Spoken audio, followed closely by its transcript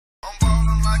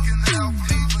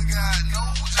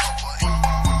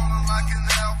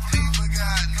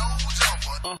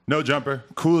No Jumper,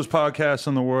 coolest podcast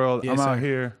in the world. Yes, I'm out sir.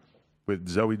 here with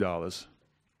Zoey Dollaz.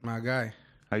 My guy.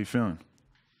 How you feeling?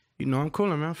 You know, I'm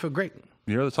cooling, man. I feel great.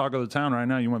 You're the talk of the town right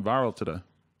now. You went viral today.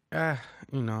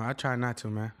 You know, I try not to,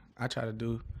 man. I try to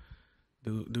do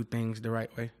things the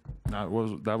right way. That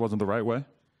wasn't the right way?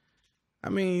 I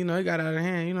mean, you know, it got out of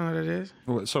hand. You know what it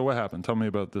is. So what happened? Tell me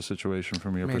about the situation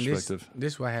from your perspective.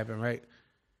 This what happened, right?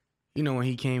 You know, when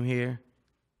he came here,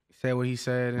 said what he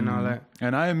said and all that.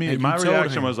 And my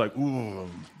reaction was like, ooh,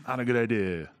 not a good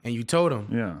idea. And you told him.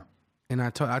 Yeah. And I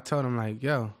told him, like,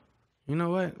 yo, you know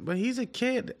what? But he's a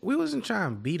kid. We wasn't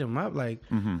trying to beat him up. Like,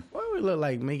 why we look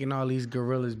like making all these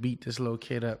gorillas beat this little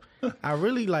kid up? I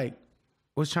really,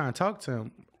 was trying to talk to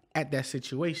him at that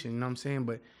situation, you know what I'm saying?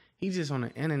 But he just on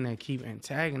the internet keep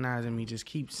antagonizing me, just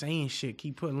keep saying shit,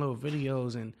 keep putting little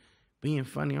videos and being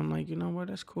funny. I'm like, you know what?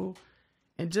 That's cool.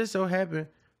 And just so happened,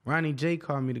 Ronnie J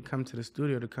called me to come to the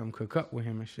studio to come cook up with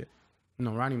him and shit. You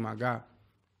know, Ronnie, my guy.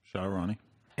 Shout out Ronnie.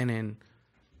 And then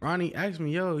Ronnie asked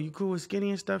me, yo, you cool with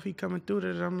Skinny and stuff? He coming through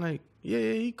that. I'm like,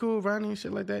 yeah, he cool, Ronnie and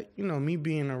shit like that. You know, me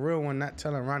being a real one, not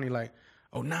telling Ronnie like,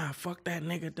 oh, nah, fuck that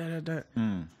nigga, da.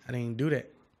 I didn't do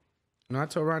that. You know, I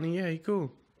told Ronnie, yeah, he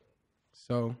cool.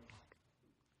 So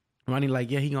Ronnie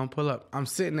like, yeah, he gonna pull up. I'm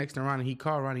sitting next to Ronnie. He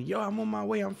called Ronnie, yo, I'm on my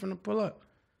way. I'm finna pull up.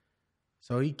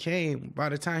 So he came. By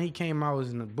the time he came, I was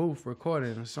in the booth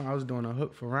recording. So I was doing a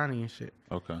hook for Ronnie and shit.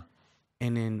 Okay.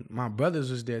 And then my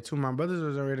brothers was there too. My brothers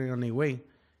was already on their way.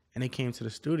 And they came to the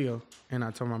studio. And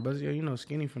I told my brothers, yo, you know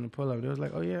Skinny from the pull up. They was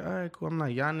like, oh yeah, all right, cool. I'm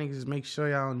like, y'all niggas make sure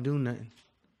y'all don't do nothing.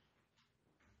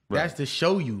 Right. That's to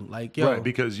show you. Like, yo. Right,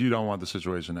 because you don't want the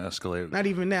situation to escalate. Not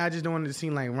even that. I just don't want it to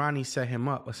seem like Ronnie set him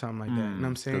up or something like that. You know what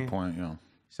I'm saying? Good point, yeah.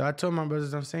 So I told my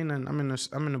brothers, I'm saying nothing. I'm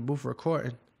in the booth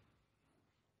recording.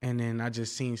 And then I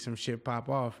just seen some shit pop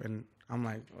off. And I'm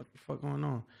like, what the fuck going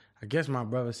on? I guess my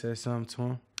brother said something to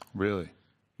him. Really?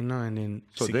 You know, and then...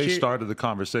 So they started the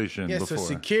conversation before. Yes, a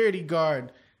security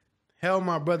guard held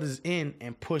my brothers in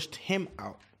and pushed him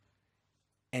out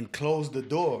and closed the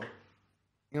door.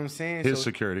 You know what I'm saying? His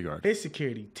security guard. His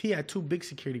security. He had two big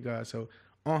security guards. So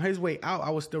on his way out, I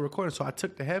was still recording. So I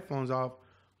took the headphones off.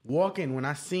 Walking, when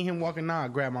I seen him walking out, I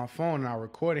grabbed my phone and I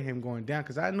recorded him going down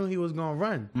because I knew he was going to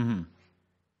run. Mm-hmm.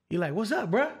 He like, what's up,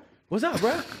 bruh? What's up,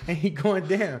 bruh? And he going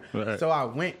down. Right. So I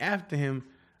went after him.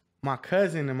 My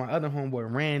cousin and my other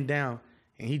homeboy ran down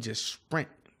and he just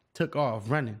took off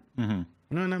running. Mm-hmm. You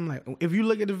know, and I'm like, if you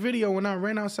look at the video, when I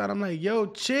ran outside, I'm like, yo,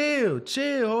 chill,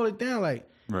 hold it down. Like,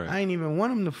 right. I ain't even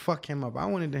want him to fuck him up. I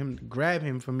wanted him to grab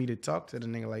him for me to talk to the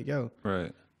nigga. Like, yo,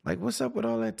 right. Like, what's up with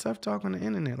all that tough talk on the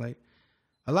internet? Like,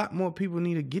 a lot more people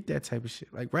need to get that type of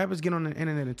shit. Like, rappers get on the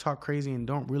internet and talk crazy and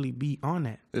don't really be on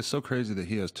that. It's so crazy that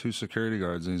he has two security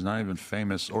guards and he's not even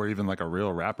famous or even like a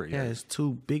real rapper yet. Yeah, it's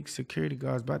two big security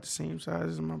guards about the same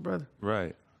size as my brother.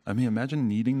 Right. I mean, imagine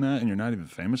needing that and you're not even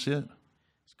famous yet.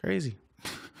 It's crazy.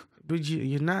 But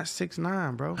you're not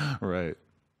 6'9", bro. Right.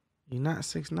 You're not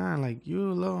 6'9". Like,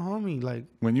 you a little homie. Like,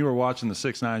 when you were watching the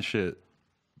 6ix9ine shit,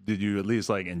 did you at least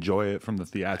like enjoy it from the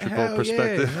theatrical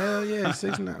perspective? Hell yeah,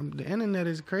 6ix9ine. The internet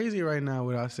is crazy right now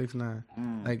without 6ix9ine.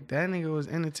 Like, that nigga was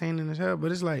entertaining as hell.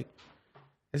 But it's like,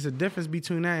 it's a difference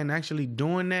between that and actually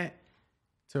doing that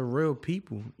to real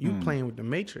people. You playing with the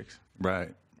Matrix.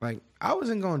 Right. Like, I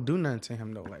wasn't gonna do nothing to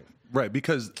him though. Like, right,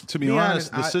 because to be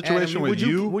honest, the situation with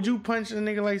you... Would you punch a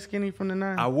nigga like Skinny from the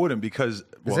 9? I wouldn't because,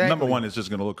 well, exactly. Number one, it's just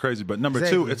going to look crazy. But number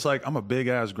two, it's like, I'm a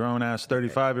big-ass, grown-ass,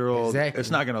 35-year-old. Exactly.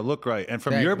 It's not going to look right. And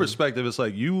from your perspective, it's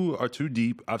like, you are too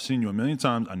deep. I've seen you a million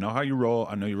times. I know how you roll.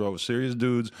 I know you roll with serious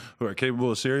dudes who are capable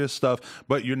of serious stuff.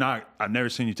 But you're not... I've never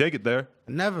seen you take it there.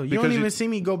 Never. You don't even see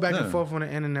me go back and forth on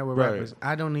the internet with rappers.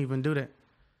 I don't even do that.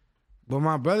 But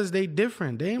my brothers, they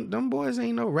different. Them boys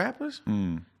ain't no rappers.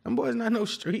 Them boys not no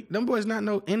street. Them boys not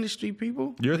no industry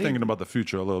people. You're thinking about the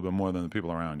future a little bit more than the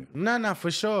people around you. Nah, for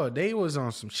sure. They was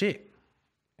on some shit.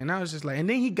 And I was just like, and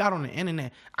then he got on the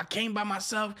internet. I came by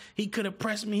myself. He could have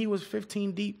pressed me. He was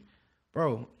 15 deep.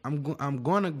 Bro, I'm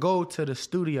going to go to the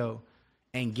studio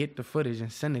and get the footage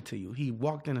and send it to you. He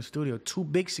walked in the studio, 2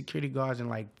 big security guards and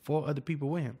like 4 other people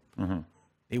with him. Mm-hmm.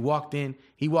 They walked in.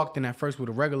 He walked in at first with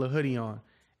a regular hoodie on.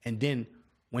 And then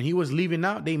when he was leaving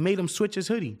out, they made him switch his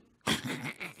hoodie.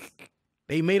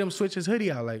 They made him switch his hoodie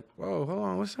out. Like, whoa, hold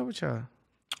on, what's up with y'all?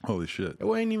 Holy shit. It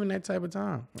wasn't even that type of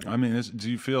time. I mean,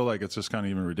 do you feel like it's just kind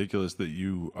of even ridiculous that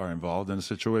you are involved in a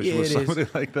situation with somebody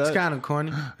like that? It's kind of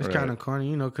corny. It's kind of corny,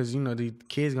 you know, because, you know, the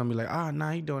kids going to be like, oh,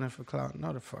 nah, he doing it for clout.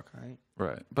 No, the fuck I ain't.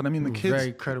 Right. But I mean,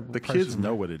 the kids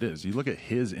know what it is. You look at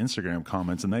his Instagram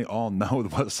comments and they all know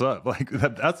what's up. Like,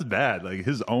 that's bad. Like,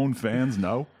 his own fans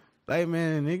know. Like,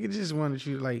 man, nigga just wanted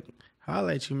you, like,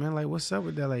 holler at you, man. Like, what's up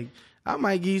with that? Like, I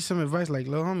might give you some advice. Like,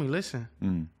 little homie,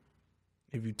 listen.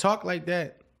 If you talk like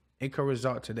that, it could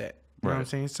result to that. You know what I'm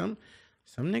saying? Some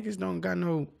niggas don't got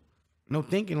no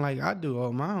thinking like I do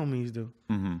or my homies do.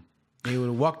 They would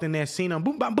have walked in there, seen them,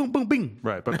 boom, bam, boom, boom, bing.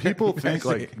 Right, but people think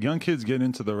like young kids get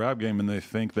into the rap game and they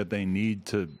think that they need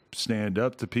to stand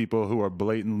up to people who are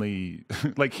blatantly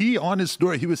like he on his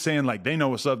story he was saying like they know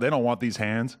what's up, they don't want these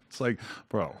hands. It's like,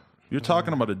 bro. You're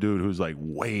talking about a dude who's like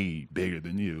way bigger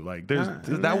than you. Like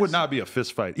that would not be a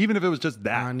fist fight, even if it was just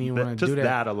that. I don't even want to do that.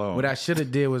 That alone. What I should have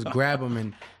did was grab him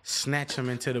and snatch him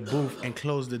into the booth and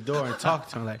close the door and talk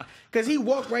to him, like, because he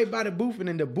walked right by the booth and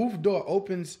then the booth door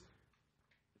opens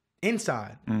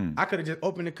inside. I could have just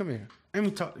opened it. Come here, let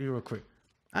me talk to you real quick.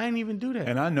 I didn't even do that.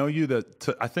 And I know you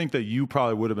I think that you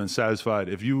probably would have been satisfied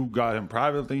if you got him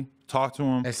privately, talk to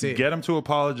him, get him to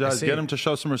apologize, get him to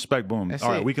show some respect. Boom. All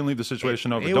right, we can leave the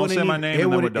situation over. Don't say my name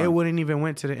and then we're done. It wouldn't even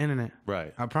went to the internet.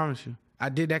 Right. I promise you. I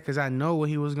did that because I know what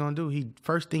he was going to do.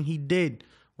 First thing he did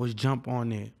was jump on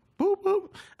there. Boop, boop.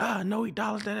 Zoey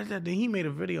Dollaz, that. Then he made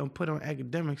a video and put on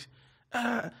academics.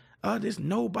 This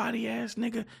nobody ass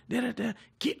nigga.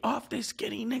 Get off this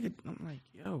skinny nigga. I'm like,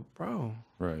 yo, bro.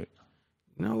 Right.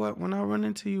 You know what? When I run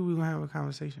into you, we're going to have a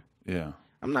conversation. Yeah.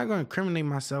 I'm not going to incriminate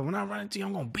myself. When I run into you,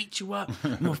 I'm going to beat you up.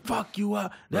 I'm going to fuck you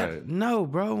up. No,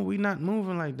 bro. We not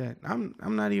moving like that. I'm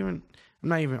not even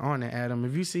on that, Adam.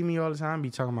 If you see me all the time, I be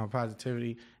talking about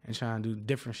positivity and trying to do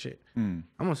different shit. I'm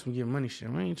on some get money shit.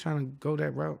 We ain't trying to go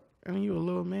that route. I mean, you a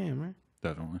little man, man.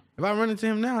 Definitely. If I run into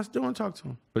him now, I still want to talk to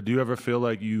him. But do you ever feel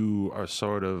like you are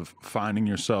sort of finding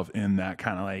yourself in that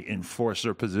kind of like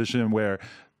enforcer position where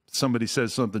somebody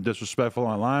says something disrespectful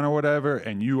online or whatever,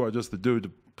 and you are just the dude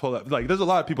to pull up? Like, there's a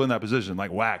lot of people in that position,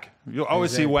 like Wack. You'll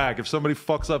always see Wack. If somebody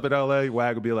fucks up at LA,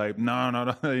 Wack will be like, no.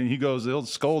 And he'll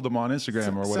scold them on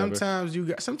Instagram or whatever.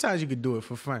 Sometimes you could do it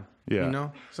for fun. Yeah. You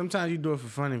know? Sometimes you do it for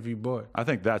fun if you're bored. I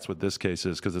think that's what this case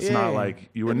is, because it's not like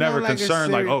you were never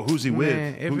concerned, like, oh, who's he with?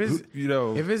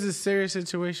 If it's a serious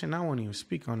situation, I won't even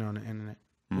speak on it on the internet.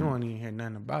 You won't even hear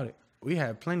nothing about it. We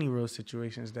have plenty of real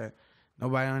situations that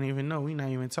nobody don't even know. We not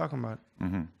even talking about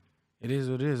it. It is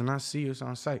what it is, and I see it's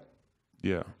on site.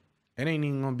 Yeah. It ain't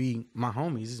even gonna be my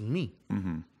homies. It's me.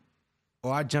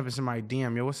 Or I jump in somebody's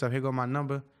DM. Yo, what's up? Here go my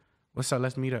number. What's up?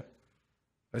 Let's meet up.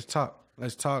 Let's talk.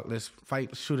 Let's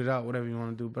fight, shoot it out, whatever you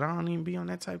want to do. But I don't even be on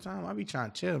that type of time. I be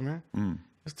trying to chill, man.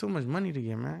 It's too much money to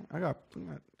get, man. I got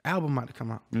an album about to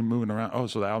come out. You're moving around. Oh,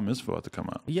 so the album is about to come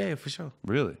out. Yeah, for sure.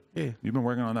 Really? Yeah. You've been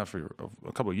working on that for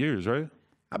a couple of years, right?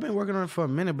 I've been working on it for a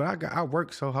minute, but I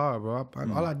work so hard, bro.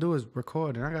 All I do is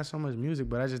record, and I got so much music,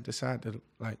 but I just decided to,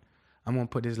 like, I'm going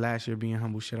to put this Last Year Being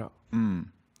Humble shit out.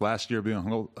 Last Year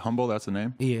Being Humble, that's the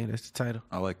name? Yeah, that's the title.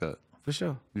 I like that. For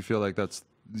sure. You feel like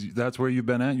that's where you've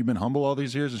been at? You've been humble all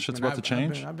these years and shit's about to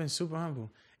change? I've been super humble.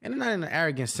 And not in an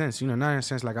arrogant sense, you know, not in a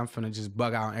sense like I'm finna just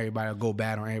bug out on everybody or go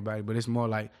bad on everybody, but it's more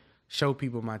like show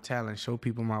people my talent, show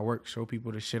people my work, show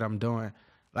people the shit I'm doing.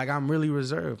 Like, I'm really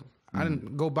reserved. I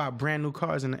didn't go buy brand new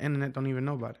cars and the internet don't even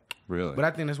know about it. Really? But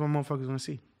I think that's what motherfuckers want to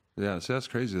see. Yeah, see, that's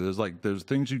crazy. There's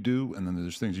things you do, and then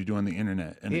there's things you do on the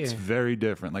internet, and it's very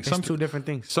different. Like, it's two different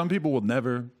things. Some people will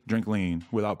never drink lean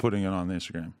without putting it on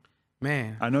Instagram.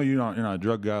 Man, I know you're not a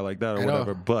drug guy like that or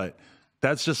whatever, but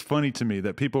that's just funny to me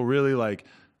that people really like.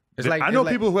 I know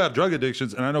people who have drug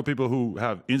addictions, and I know people who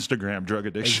have Instagram drug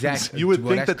addictions. Exactly. You would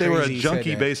think that they were a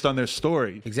junkie based on their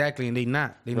story. Exactly, and they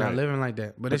not. They're not living like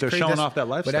that. But it's they're crazy. Showing off that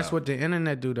lifestyle. But that's what the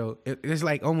internet do, though. It's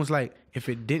like almost like if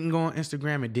it didn't go on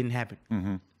Instagram, it didn't happen. You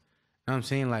know what I'm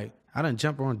saying? Like, I done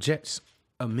jump on jets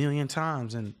a million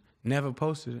times and never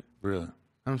posted it. Really?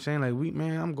 I'm saying, like,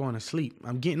 I'm going to sleep.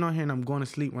 I'm getting on here and I'm going to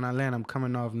sleep. When I land, I'm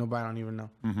coming off. Nobody don't even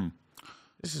know.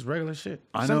 This is regular shit.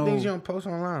 Some things you don't post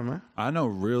online, man. I know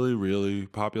really, really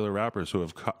popular rappers who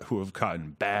have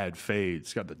gotten bad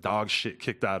fades, got the dog shit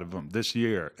kicked out of them this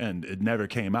year, and it never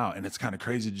came out. And it's kind of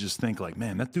crazy to just think, like,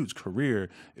 man, that dude's career,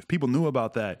 if people knew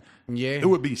about that, it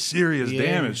would be serious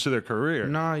damage to their career.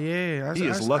 No, yeah. He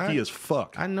is lucky as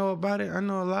fuck. I know about it. I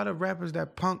know a lot of rappers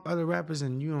that punk other rappers,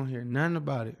 and you don't hear nothing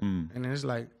about it. And it's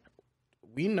like,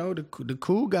 we know the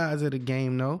cool guys of the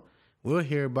game know. We'll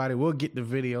hear about it. We'll get the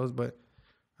videos, but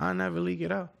I never leak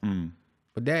it out.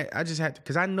 But that, I just had to,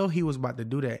 because I know he was about to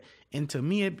do that. And to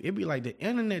me, it'd be like the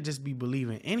internet just be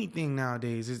believing anything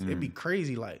nowadays. It'd be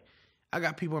crazy. Like, I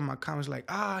got people in my comments like,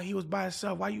 he was by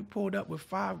himself. Why you pulled up with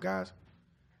 5 guys?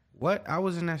 What? I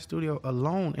was in that studio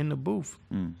alone in the booth.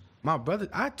 My brother,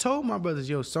 I told my brothers,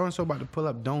 yo, so-and-so about to pull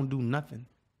up, don't do nothing.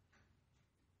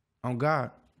 On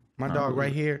God. My dog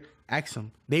right here, ask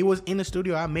them. They was in the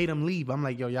studio, I made them leave. I'm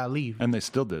like, yo, y'all leave. And they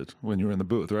still did when you were in the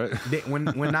booth, right?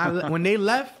 When they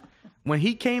left, when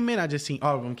he came in, I just seen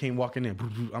all of them came walking in.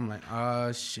 I'm like,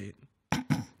 oh, shit.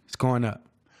 It's going up.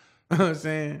 You know what I'm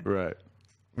saying? Right.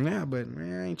 Yeah, but,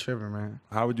 man, I ain't tripping, man.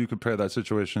 How would you compare that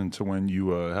situation to when you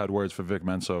had words for Vic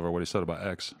Mensa over what he said about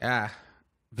X?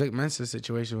 Vic Mensa's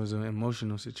situation was an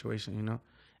emotional situation, you know?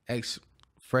 X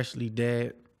freshly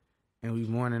dead, and we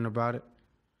mourning about it.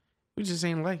 We just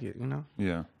ain't like it, you know?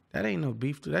 Yeah. That ain't no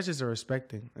beef. That's just a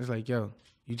respect thing. It's like, yo,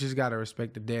 you just got to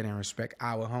respect the dead and respect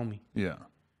our homie. Yeah.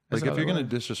 Like, if you're going to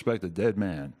disrespect a dead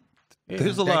man,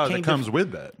 there's a lot that comes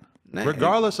with that.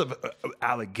 Regardless of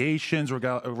allegations,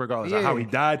 regardless of how he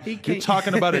died, you're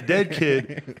talking about a dead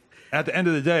kid. At the end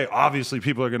of the day, obviously,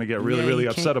 people are going to get really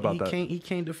upset about that. He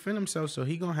can't defend himself, so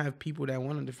he going to have people that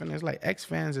want to defend him. It's like X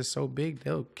fans is so big,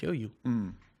 they'll kill you.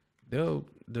 They'll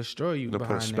destroy you. They'll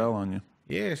put a spell on you.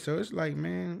 Yeah, so it's like,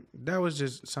 man, that was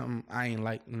just something I ain't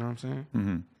like, you know what I'm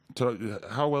saying? So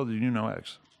how well do you know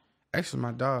X? X is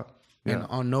my dog. Yeah. And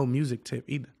on no music tip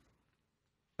either.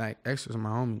 Like, X was my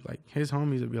homie. Like, his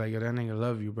homies would be like, yo, that nigga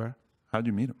love you, bro. How'd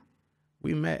you meet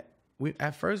him?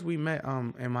 At first we met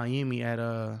in Miami at,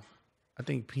 I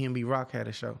think PNB Rock had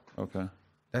a show. Okay.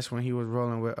 That's when he was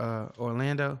rolling with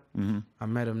Orlando. I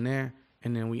met him there.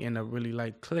 And then we end up really,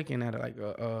 like, clicking at like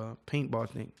a paintball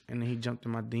thing. And then he jumped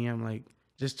in my DM, like,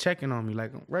 just checking on me,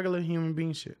 like regular human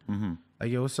being shit. Like,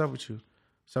 yo, what's up with you?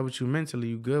 What's up with you mentally?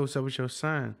 You good? What's up with your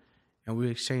son? And we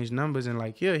exchanged numbers, and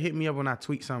like, he'll hit me up when I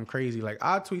tweet something crazy. Like,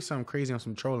 I'll tweet something crazy on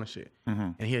some trolling shit.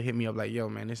 And he'll hit me up like, yo,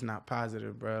 man, it's not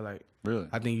positive, bro. Like, really?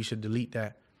 I think you should delete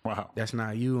that. Wow. That's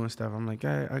not you and stuff. I'm like,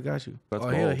 I got you. That's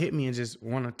or bold. He'll hit me and just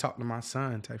want to talk to my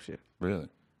son type shit. Really?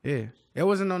 Yeah. It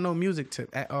wasn't on no music tip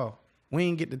at all. We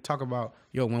ain't get to talk about,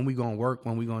 yo, when we gonna work,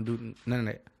 when we gonna do none of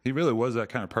that. He really was that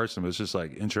kind of person, but it's just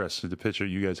like interesting to picture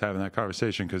you guys having that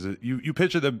conversation because you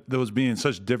picture those being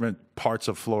such different parts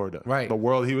of Florida. Right. The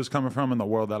world he was coming from and the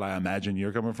world that I imagine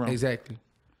you're coming from. Exactly.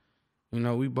 You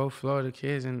know, we both Florida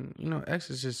kids, and, you know, X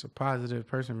is just a positive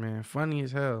person, man. Funny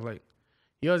as hell. Like,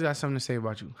 he always got something to say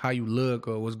about you, how you look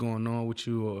or what's going on with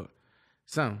you or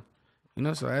something. You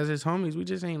know, so as his homies, we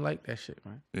just ain't like that shit,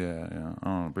 man. Yeah.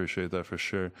 I appreciate that for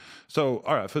sure. So,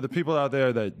 all right, for the people out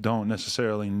there that don't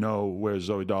necessarily know where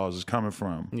Zoey Dollaz is coming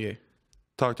from, yeah,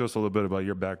 talk to us a little bit about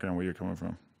your background, where you're coming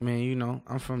from. Man, you know,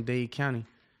 I'm from Dade County.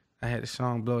 I had a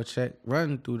song, Blow a Check,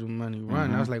 Run Through the Money,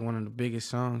 Run. That was like one of the biggest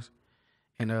songs.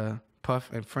 And Puff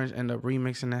and French end up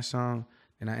remixing that song.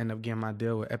 And I end up getting my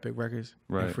deal with Epic Records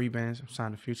and Free Bands. I'm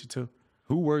signed to Future too.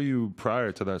 Who were you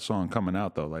prior to that song coming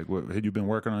out, though? Like, had you been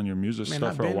working on your music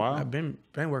stuff for a while? I've been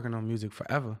working on music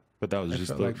forever. But that was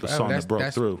just the song that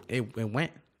broke through. It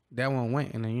went. That one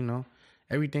went. And then, you know,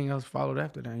 everything else followed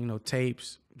after that. You know,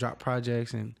 tapes, drop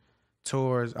projects, and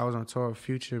tours. I was on tour with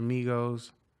Future,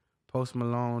 Migos, Post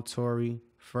Malone, Tory,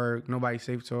 Ferg, Nobody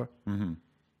Safe Tour.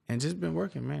 And just been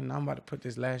working, man. Now I'm about to put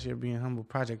this Last Year Being Humble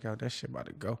project out. That shit about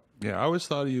to go. Yeah, I always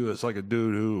thought of you as like a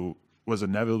dude who was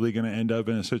inevitably going to end up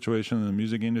in a situation in the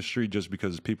music industry just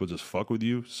because people just fuck with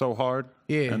you so hard.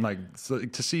 Yeah. And like, so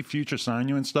to see Future sign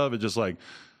you and stuff, it just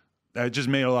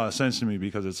made a lot of sense to me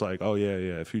because it's like, oh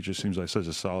yeah, Future seems like such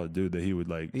a solid dude that he would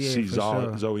like see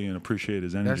Zoey and appreciate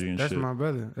his energy and shit. That's my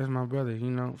brother. That's my brother.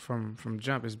 You know, from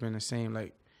jump, it's been the same.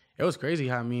 Like, it was crazy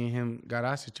how me and him got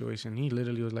our situation. He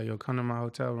literally was like, yo, come to my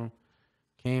hotel room.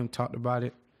 Came, talked about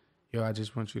it. Yo, I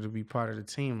just want you to be part of the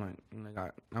team. Like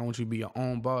I want you to be your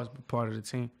own boss, but part of the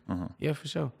team. Yeah, for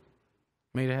sure.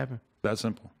 Made it happen. That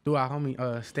simple. Through our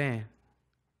homie Stan.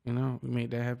 You know, we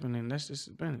made that happen, and that's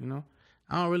just been, you know.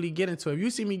 I don't really get into it. If you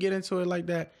see me get into it like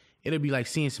that, it'll be like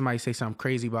seeing somebody say something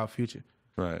crazy about Future.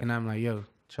 Right. And I'm like, yo,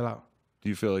 chill out. Do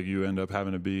you feel like you end up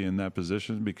having to be in that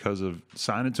position because of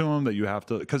signing to him that you have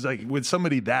to? Because like with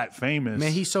somebody that famous.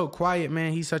 Man, he's so quiet,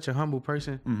 man. He's such a humble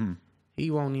person. He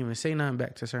won't even say nothing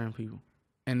back to certain people.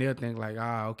 And they'll think like,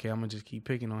 okay, I'm going to just keep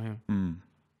picking on him.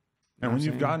 And when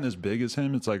you've gotten as big as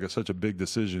him, it's like such a big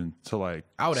decision to like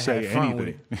I would have say had fun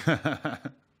anything. With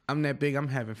it. I'm that big. I'm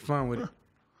having fun with it.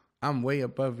 I'm way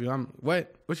above you.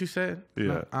 What you said?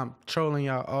 Yeah. I'm trolling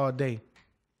y'all all day.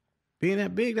 Being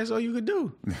that big, that's all you could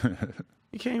do.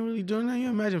 You can't really do nothing. You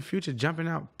imagine Future jumping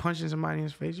out, punching somebody in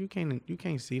his face. You can't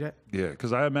see that. Yeah,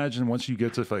 because I imagine once you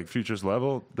get to like Future's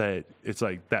level, that it's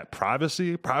like that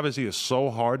privacy. Privacy is so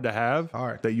hard to have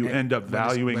that you end up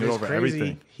valuing it over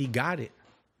everything. He got it.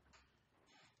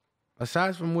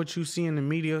 Aside from what you see in the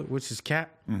media, which is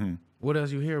cap, what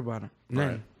else you hear about him? Nothing.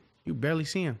 Right. You barely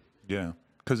see him. Yeah,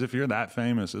 because if you're that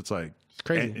famous, it's like it's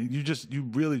crazy. You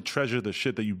really treasure the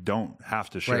shit that you don't have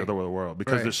to share with the world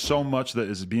because there's so much that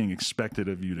is being expected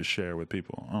of you to share with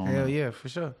people. Hell yeah, for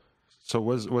sure. So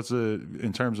what's the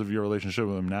in terms of your relationship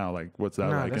with him now? Like, what's that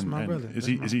like? That's my brother. Is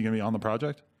he gonna be on the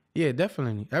project? Yeah,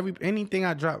 definitely. Anything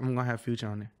I drop, I'm gonna have Future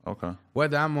on there. Okay.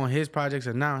 Whether I'm on his projects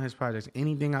or not on his projects,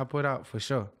 anything I put out, for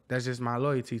sure. That's just my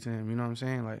loyalty to him. You know what I'm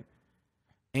saying? Like,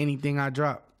 anything I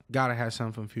drop, gotta have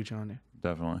something from Future on there.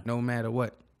 Definitely. No matter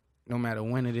what, no matter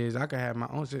when it is, I could have my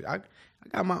own shit. I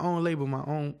got my own label, my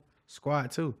own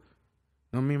squad too.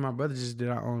 You know, me and my brother just did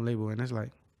our own label, and it's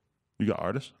like. You got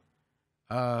artists?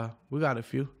 We got a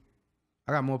few.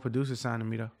 I got more producers signed to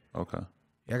me though. Okay.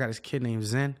 Yeah, I got this kid named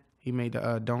Zen. He made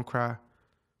the Don't Cry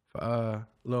for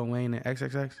Lil Wayne and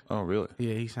XXX. Oh, really?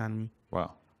 Yeah, he signed me.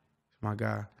 Wow. My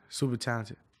guy. Super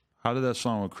talented. How did that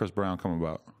song with Chris Brown come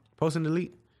about? Post and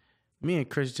Delete. Me and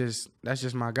Chris that's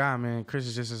just my guy, man. Chris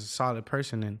is just a solid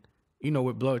person. And, you know,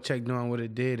 with Blow Check doing what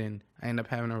it did, and I ended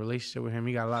up having a relationship with him.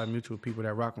 He got a lot of mutual people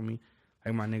that rock with me,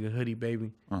 like my nigga Hoodie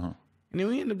Baby. And then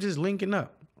we ended up just linking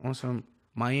up on some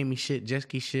Miami shit, jet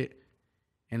ski shit.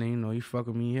 And then, you know, he fuck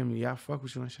with me, him. Yeah, I fuck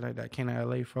with you and shit like that. Came to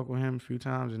LA, fuck with him a few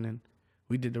times, and then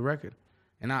we did the record.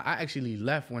 And I actually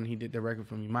left when he did the record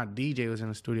for me. My DJ was in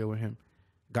the studio with him,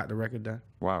 got the record done.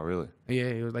 Wow, really?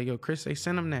 Yeah, he was like, yo, Chris, they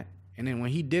sent him that. And then when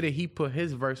he did it, he put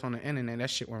his verse on the internet. That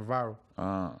shit went viral.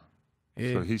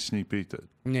 Yeah. So he sneak peeked it.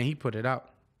 And then he put it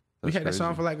out. We had that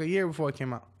song for like a year before it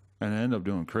came out. And it ended up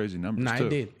doing crazy numbers too. It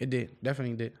did. It did.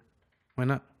 Definitely did.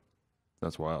 Went up.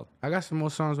 That's wild. I got some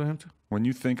more songs with him too. When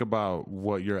you think about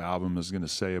what your album is going to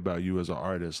say about you as an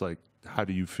artist, like, how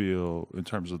do you feel in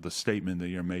terms of the statement that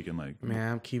you're making? Like,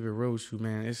 man, I'm keeping it real with you,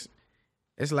 man.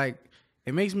 It's like,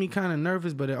 it makes me kind of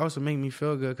nervous, but it also makes me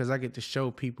feel good because I get to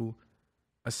show people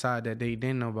a side that they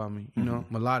didn't know about me. You know,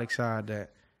 melodic side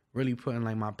that really putting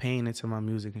like my pain into my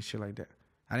music and shit like that.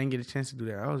 I didn't get a chance to do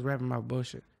that. I was rapping my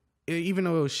bullshit. Even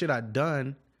though it was shit I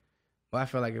done, but I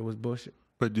felt like it was bullshit.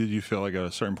 But did you feel like at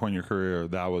a certain point in your career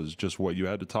that was just what you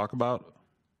had to talk about?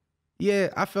 Yeah,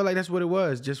 I feel like that's what it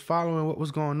was. Just following what was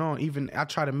going on. Even I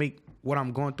try to make what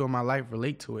I'm going through in my life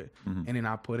relate to it. And then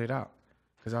I put it out.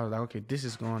 Because I was like, okay, this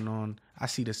is going on. I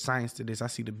see the science to this. I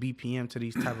see the BPM to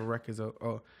these type of records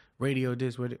or radio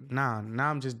this. Now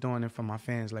I'm just doing it for my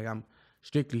fans. Like, I'm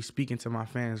strictly speaking to my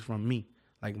fans from me.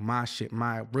 Like, my shit,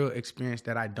 my real experience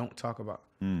that I don't talk about.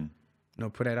 You know,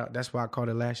 put that out. That's why I called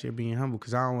it last year being humble,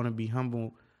 because I don't want to be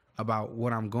humble about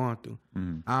what I'm going through.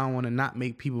 I don't want to not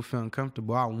make people feel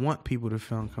uncomfortable. I want people to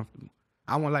feel uncomfortable.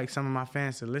 I want like some of my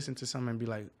fans to listen to something and be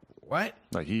like, what?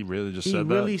 Like, he really just said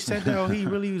that? He really said that? Or he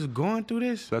really was going through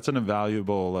this? That's an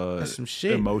invaluable That's some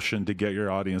shit. Emotion to get your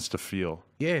audience to feel.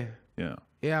 Yeah. Yeah.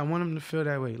 Yeah, I want them to feel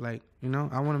that way. Like, you know,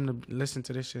 I want them to listen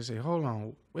to this shit and say, hold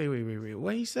on, wait.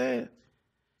 What he said?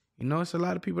 You know, it's a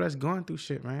lot of people that's going through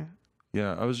shit, man.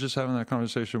 Yeah, I was just having that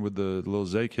conversation with the Lil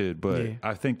Zay kid, but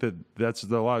I think that that's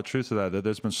a lot of truth to that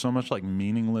there's been so much like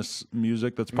meaningless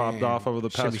music that's popped off over the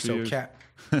past few years. Cap.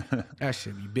 That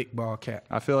should be big ball cap.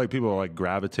 I feel like people are like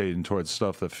gravitating towards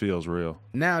stuff that feels real.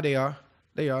 Now they are.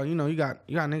 You know, you got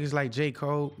niggas like J.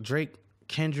 Cole, Drake,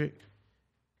 Kendrick.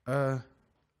 You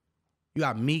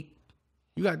got Meek.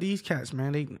 You got these cats,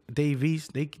 man. Dave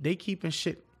East. They keeping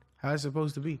shit how it's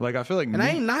supposed to be. Like, I feel like, and I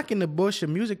ain't knocking the bullshit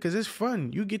music because it's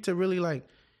fun. You get to really like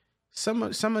some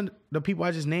of the people I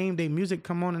just named. Their music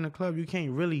come on in the club. You can't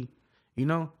really, you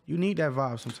know, you need that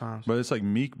vibe sometimes. But it's like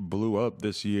Meek blew up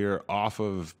this year off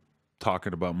of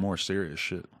talking about more serious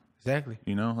shit. Exactly.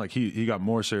 You know, like he got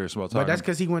more serious about talking. But that's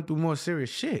because he went through more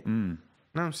serious shit. You know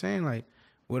what I'm saying? Like,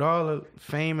 with all the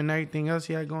fame and everything else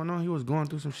he had going on, he was going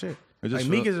through some shit. Like,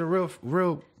 Meek is a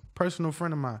real personal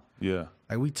friend of mine. Yeah.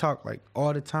 Like, we talk like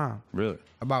all the time. Really?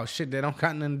 About shit that don't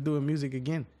got nothing to do with music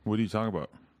again. What do you talk about?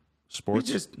 Sports?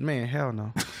 We just, man, hell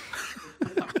no.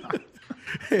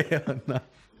 Hell no.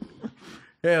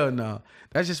 Hell no.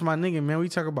 That's just my nigga, man. We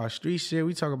talk about street shit.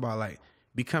 We talk about like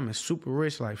becoming super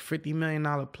rich, like $50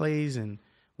 million plays and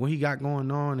what he got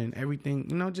going on and everything.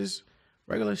 You know, just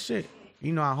regular shit.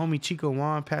 You know, our homie Chico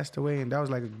Juan passed away, and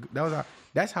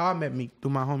that's how I met Meek, through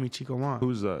my homie Chico Juan.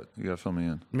 Who's that? You gotta fill me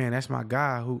in. Man, that's my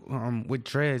guy who with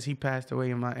dreads. He passed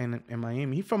away in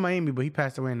Miami. He from Miami, but he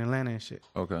passed away in Atlanta and shit.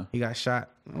 Okay. He got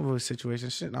shot over a situation.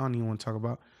 Shit, I don't even want to talk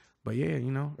about. But yeah, you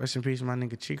know, rest in peace, my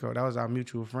nigga Chico. That was our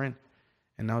mutual friend,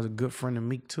 And I was a good friend of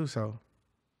Meek too, so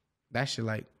that shit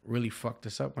like really fucked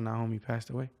us up when our homie passed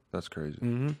away. That's crazy.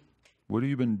 Mm-hmm. What have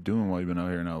you been doing while you've been out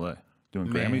here in LA? Doing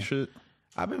Grammy shit?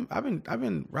 I've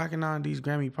been rocking on these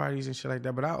Grammy parties and shit like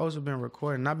that, but I've also been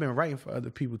recording. I've been writing for other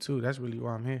people too. That's really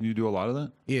why I'm here. You do a lot of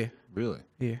that? Yeah. Really?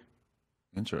 Yeah.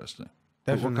 Interesting.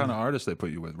 Definitely. What kind of artists they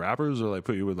put you with? Rappers or like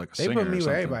put you with like a singer? They put me or with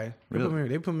something? everybody. Really?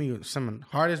 They put me with some of the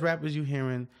hardest rappers you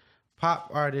hearing, pop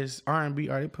artists, R&B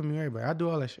artists. They put me with everybody. I do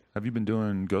all that shit. Have you been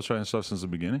doing ghostwriting stuff since the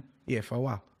beginning? Yeah, for a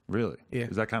while. Really? Yeah.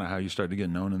 Is that kind of how you started to get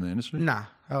known in the industry? Nah,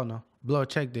 hell no. Blow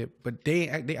checked it, but they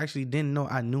actually didn't know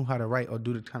I knew how to write or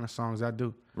do the kind of songs I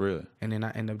do. Really? And then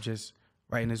I end up just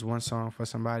writing this one song for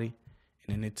somebody,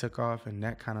 and then it took off, and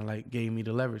that kind of like gave me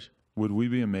the leverage. Would we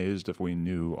be amazed if we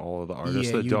knew all of the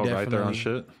artists that don't write their own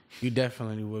shit? You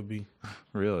definitely would be.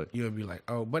 Really? You would be like,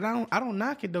 oh, but I don't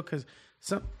knock it though, because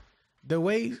the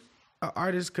way an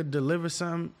artist could deliver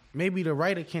something, maybe the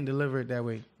writer can't deliver it that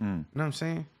way. You know what I'm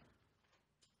saying?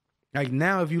 Like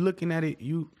now, if you're looking at it,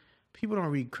 people don't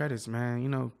read credits, man. You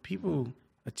know, people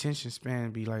attention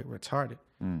span be like retarded.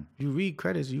 You read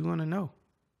credits, you're gonna know.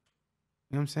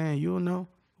 You know what I'm saying? You'll know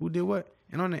who did what.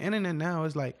 And on the internet now,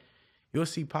 it's like you'll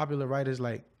see popular writers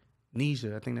like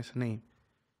Nisha, I think that's her name.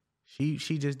 She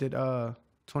just did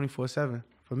 24/7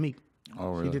 for Meek. Oh,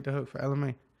 really? She did the hook for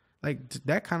LMA. Like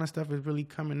that kind of stuff is really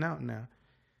coming out now.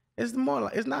 It's more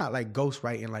like, it's not like ghost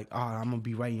writing, like, oh, I'm gonna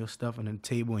be writing your stuff on the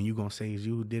table and you gonna say it's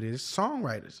you who did it. It's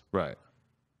songwriters. Right.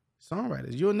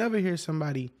 Songwriters. You'll never hear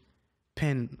somebody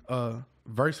pen a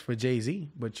verse for Jay-Z,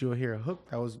 but you'll hear a hook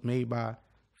that was made by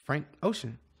Frank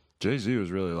Ocean. Jay-Z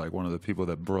was really like one of the people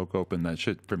that broke open that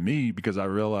shit for me, because I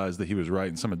realized that he was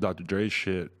writing some of Dr. Dre's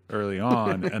shit early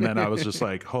on. And then I was just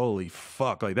like, holy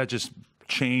fuck. Like that just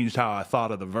changed how I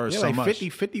thought of the verse so like much.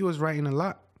 50 was writing a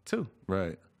lot too.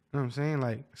 Right. You know what I'm saying?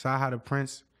 Like Saha the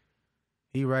Prince,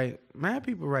 he write, mad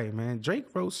people write, man. Drake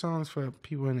wrote songs for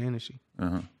people in the industry.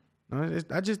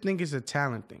 I just think it's a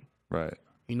talent thing. Right.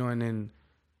 You know, and then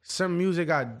some music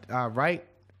I write,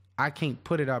 I can't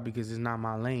put it out because it's not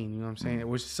my lane. You know what I'm saying?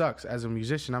 Which sucks. As a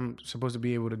musician, I'm supposed to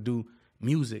be able to do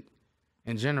music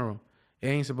in general. It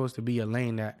ain't supposed to be a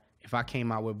lane that if I came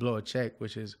out with Blow a Check,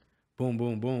 which is boom,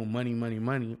 boom, boom, money, money,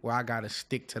 money, well, I got to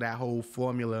stick to that whole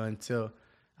formula until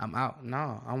I'm out.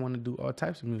 No, I want to do all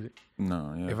types of music.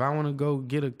 No, yeah. If I want to go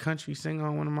get a country singer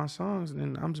on one of my songs,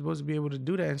 then I'm supposed to be able to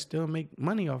do that and still make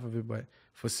money off of it. But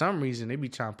for some reason, they be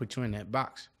trying to put you in that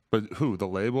box. But who? The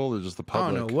label or just the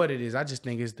public? I don't know what it is. I just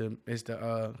think it's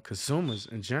the consumers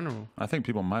in general. I think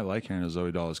people might like hearing a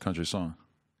Zoey Dollaz country song.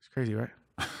 It's crazy, right?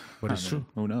 But it's true.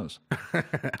 Who knows?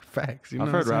 Facts. You know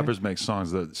I've heard rappers make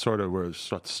songs that sort of were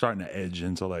starting to edge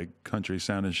into like country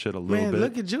sounding shit a little bit.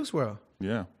 Look at Juice WRLD.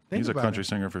 Yeah. He's a country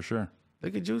singer for sure.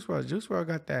 Look at Juice WRLD. Juice WRLD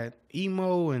got that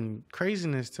emo and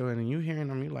craziness to it, and you hearing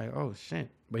him, you're like, oh shit.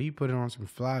 But he put it on some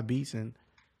fly beats and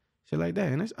shit like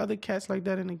that. And there's other cats like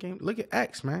that in the game. Look at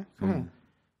X, man. Come on.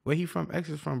 Where he from? X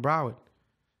is from Broward.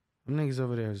 Them niggas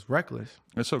over there is reckless.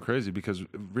 It's so crazy because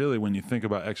really when you think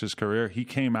about X's career, he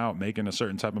came out making a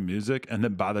certain type of music, and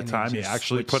then by the time he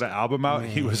actually put an album out,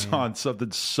 he was on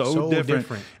something so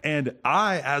different. And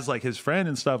I, as like his friend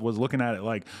and stuff, was looking at it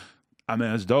like, I mean,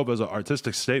 it's dope as an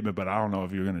artistic statement, but I don't know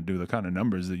if you're going to do the kind of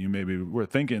numbers that you maybe were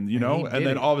thinking, you know? And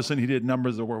then all of a sudden he did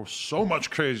numbers that were so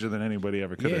much crazier than anybody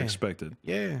ever could have expected.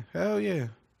 Yeah, hell yeah.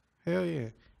 Hell yeah.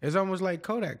 It's almost like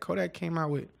Kodak. Kodak came out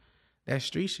with that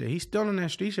street shit. He's still on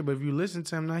that street shit, but if you listen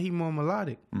to him now, he more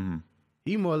melodic.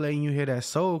 He more letting you hear that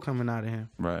soul coming out of him.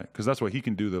 Right, because that's what he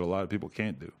can do that a lot of people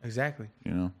can't do. Exactly.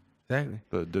 You know? Exactly.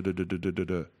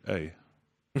 The hey,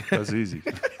 that's easy.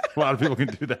 A lot of people can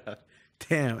do that.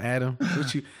 Damn, Adam.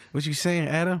 What you saying,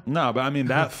 Adam? No, but I mean,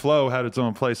 that flow had its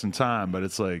own place and time, but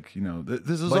it's like, you know,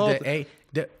 this is all...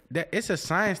 It's a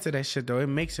science to that shit, though. It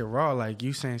makes it raw. Like,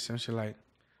 you saying some shit like,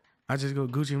 I just go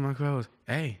Gucci my clothes.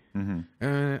 Hey.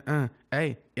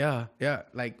 Hey. Yeah.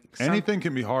 Like... Anything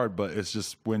can be hard, but it's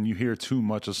just when you hear too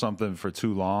much of something for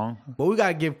too long. But we got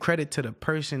to give credit to the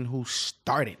person who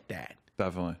started that.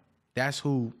 Definitely. That's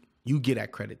who you get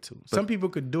that credit to. Some people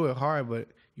could do it hard, but...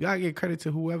 You gotta give credit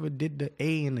to whoever did the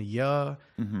A and the yeah.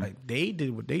 Like they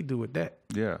did what they do with that.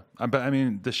 Yeah, but I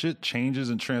mean, the shit changes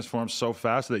and transforms so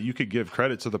fast that you could give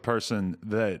credit to the person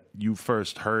that you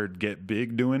first heard get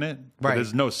big doing it. But right.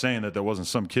 There's no saying that there wasn't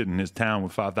some kid in his town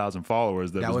with 5,000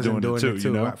 followers that was doing it too.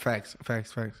 You know, right. Facts.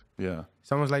 Yeah,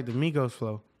 it's almost like the Migos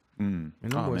flow. And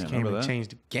them boys came and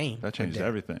changed the game. That changed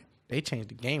everything. They changed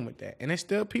the game with that, and it's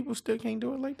still people still can't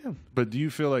do it like them. But do you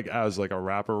feel like as like a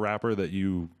rapper that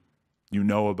you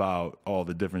know about all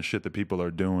the different shit that people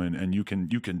are doing, and you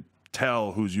can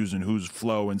tell who's using whose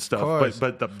flow and stuff.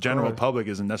 But the general public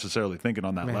isn't necessarily thinking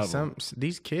on that level.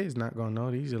 These kids not gonna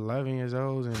know. These 11 years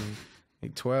olds and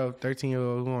like 12,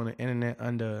 13-year-olds who on the internet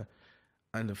under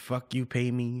fuck you, pay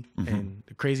me, and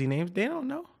the crazy names. They don't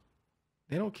know.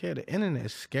 They don't care. The internet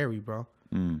is scary, bro.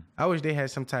 I wish they had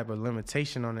some type of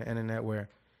limitation on the internet where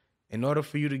in order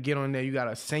for you to get on there, you got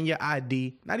to send your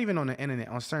ID, not even on the internet,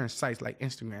 on certain sites like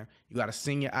Instagram. You got to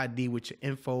send your ID with your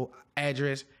info,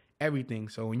 address, everything.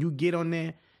 So when you get on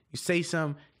there, you say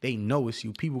something, they know it's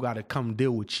you. People got to come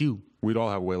deal with you. We'd all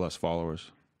have way less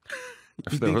followers.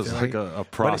 If there was like a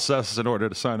process in order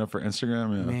to sign up for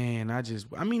Instagram. Yeah. Man,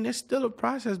 I mean, it's still a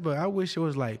process, but I wish it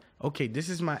was like, okay, this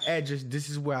is my address. This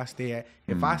is where I stay at.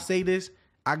 If I say this,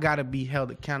 I got to be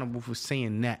held accountable for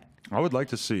saying that. I would like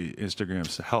to see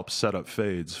Instagram help set up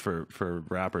fades for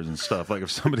rappers and stuff. Like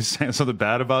if somebody's saying something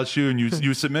bad about you and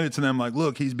you submit it to them like,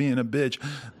 look, he's being a bitch,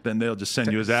 then they'll just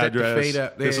send you his address.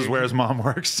 This is where his mom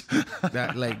works.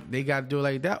 That like they got to do it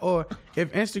like that. Or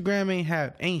if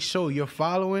Instagram ain't show your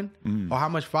following or how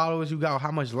much followers you got or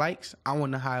how much likes, I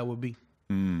wonder how it would be.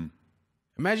 Imagine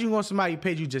you go on somebody's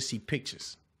page, you just see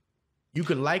pictures. You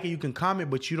can like it, you can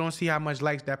comment, but you don't see how much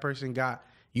likes that person got.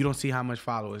 You don't see how much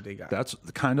followers they got. That's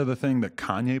kind of the thing that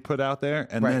Kanye put out there.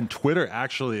 And then Twitter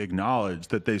actually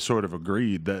acknowledged that they sort of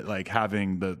agreed that like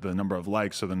having the number of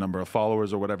likes or the number of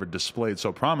followers or whatever displayed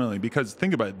so prominently, because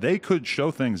think about it, they could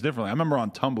show things differently. I remember on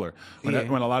Tumblr, when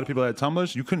a lot of people had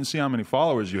Tumblrs, you couldn't see how many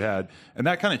followers you had. And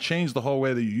that kind of changed the whole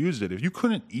way that you used it. If you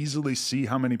couldn't easily see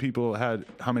how many people had,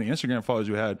 how many Instagram followers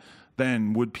you had,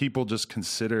 then would people just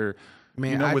consider...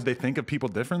 Man, would they think of people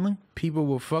differently? People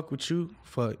will fuck with you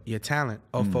for your talent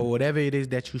or for whatever it is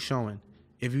that you showing.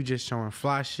 If you just showing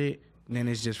fly shit, then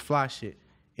it's just fly shit.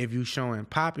 If you showing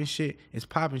popping shit, it's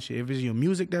popping shit. If it's your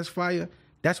music that's fire,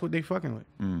 that's what they fucking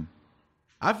with.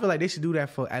 I feel like they should do that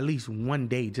for at least one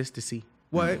day just to see.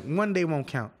 Well, one day won't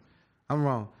count. I'm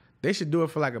wrong. They should do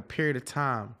it for like a period of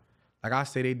time. Like I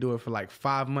say they do it for like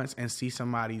 5 months and see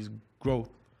somebody's growth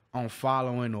on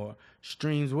following or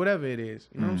streams, whatever it is.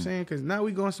 You know what I'm saying? Because now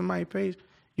we go on somebody's page.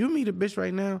 You meet a bitch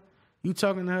right now, you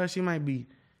talking to her, she might be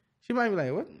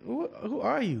like, what who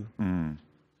are you?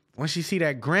 When she see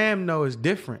that gram, though, it's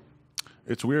different.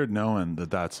 It's weird knowing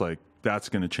that's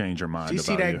going to change her mind. She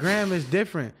see that gram is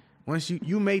different. Once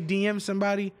you may DM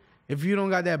somebody, if you don't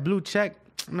got that blue check,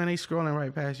 man, they scrolling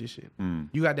right past your shit.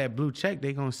 You got that blue check,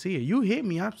 they gonna see it. You hit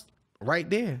me, I'm right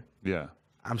there. Yeah.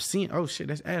 I'm seeing, oh shit,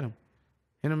 that's Adam.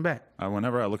 Hit him back.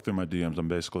 Whenever I look through my DMs, I'm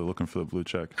basically looking for the blue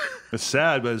check. It's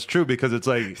sad, but it's true because it's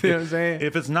like, you know what I'm saying?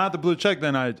 If it's not the blue check,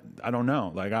 then I don't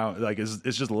know.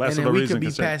 It's just less of a reason. We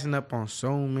could be passing up on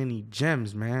so many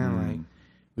gems, man. Like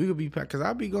we could be, because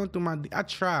I be going through I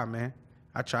try, man.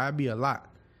 I be a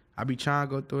lot. I be trying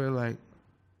to go through it like,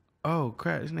 oh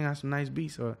crap, this nigga got some nice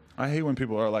beats. Or I hate when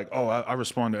people are like, oh, I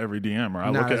respond to every DM, or I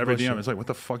look at every DM. It's like, what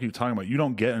the fuck are you talking about? You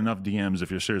don't get enough DMs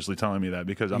if you're seriously telling me that,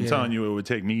 because I'm telling you it would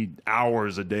take me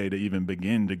hours a day to even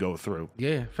begin to go through.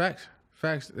 Yeah, facts.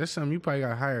 That's something you probably got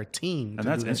to hire a team. And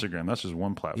that's Instagram. That's just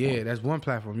one platform. Yeah, that's one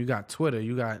platform. You got Twitter.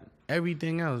 You got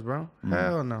everything else, bro.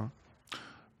 Hell no.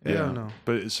 Hell no.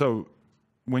 But so...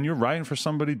 when you're writing for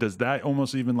somebody, does that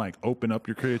almost even like open up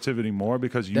your creativity more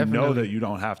because you know that you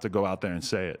don't have to go out there and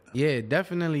say it? Yeah,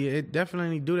 definitely. It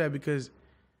definitely do that because,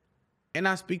 and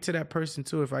I speak to that person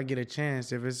too if I get a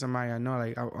chance. If it's somebody I know,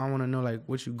 like I want to know like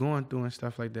what you going through and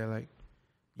stuff like that, like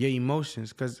your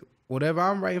emotions. Because whatever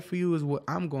I'm writing for you is what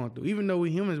I'm going through. Even though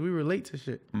we humans, we relate to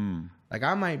shit. Like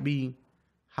I might be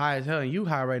high as hell and you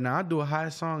high right now. I do a high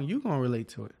song, you gonna relate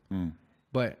to it.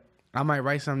 But I might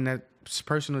write something that's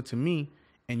personal to me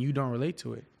and you don't relate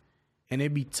to it. And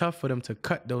it'd be tough for them to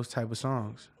cut those type of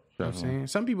songs. You know what I'm saying?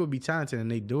 Some people be talented and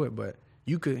they do it, but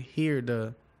you could hear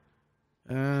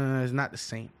it's not the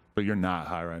same. But you're not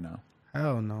high right now.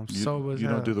 Hell no. I'm sober as hell.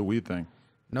 You don't do the weed thing?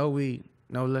 No weed,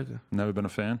 no liquor. Never been a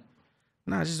fan?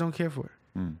 Nah, I just don't care for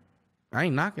it. I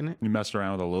ain't knocking it. You messed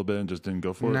around with it a little bit and just didn't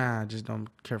go for it? Nah, I just don't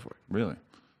care for it. Really?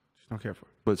 Just don't care for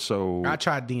it. But so... I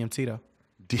tried DMT though.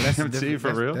 DMT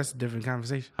for real? That's a different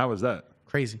conversation. How was that?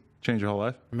 Crazy. Change your whole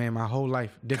life? Man, my whole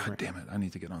life different. God damn it. I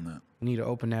need to get on that. You need to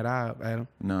open that eye up, Adam.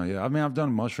 No, yeah. I mean, I've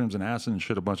done mushrooms and acid and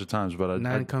shit a bunch of times, but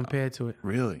nothing compared to it.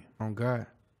 Really? On God.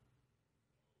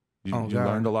 You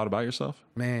learned a lot about yourself?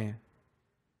 Man,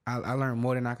 I learned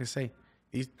more than I could say.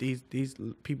 These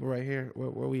people right here,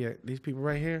 where we at? These people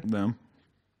right here? Them.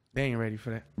 They ain't ready for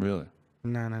that. Really?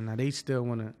 Nah. They still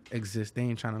want to exist. They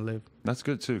ain't trying to live. That's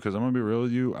good, too, because I'm going to be real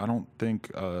with you. I don't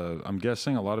think, I'm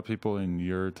guessing a lot of people in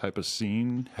your type of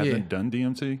scene haven't done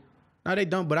DMT. No, they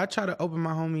don't, but I try to open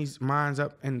my homies' minds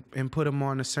up and put them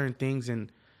on to certain things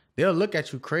and they'll look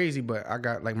at you crazy, but I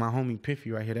got like my homie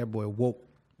Piffy right here. That boy woke,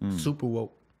 super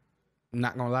woke. I'm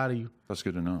not gonna lie to you. That's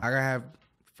good to know. I gotta have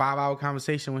 5-hour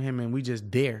conversation with him, and we just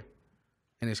there.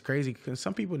 And it's crazy because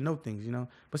some people know things, you know,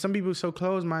 but some people are so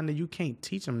closed-minded you can't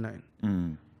teach them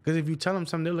nothing. Because if you tell them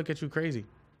something, they'll look at you crazy.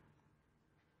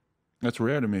 That's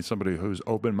rare to meet somebody who's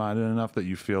open-minded enough that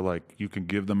you feel like you can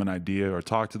give them an idea or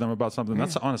talk to them about something.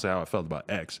 That's honestly how I felt about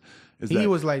X. He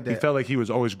was like that. He felt like he was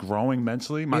always growing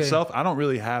mentally. Myself, I don't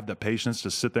really have the patience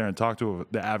to sit there and talk to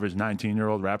the average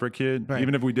 19-year-old rapper kid. Right.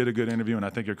 Even if we did a good interview and I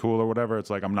think you're cool or whatever,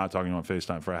 it's like I'm not talking on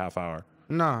FaceTime for a half hour.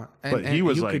 Nah. But he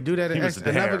was you like, could do that.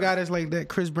 Another guy that's like that,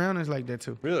 Chris Brown, is like that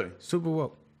too. Really? Super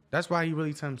woke. That's why he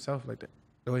really tells himself like that,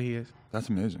 the way he is. That's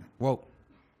amazing. Woke.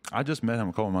 I just met him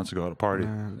a couple months ago at a party.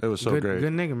 It was so great.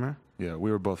 Good nigga, man. Yeah, we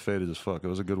were both faded as fuck. It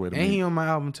was a good way to meet. And he on my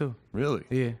album too. Really?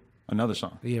 Yeah. Another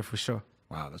song? Yeah, for sure.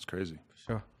 Wow, that's crazy. For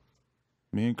sure.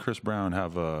 Me and Chris Brown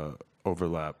have a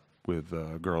overlap with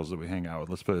girls that we hang out with.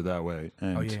 Let's put it that way.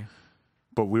 And,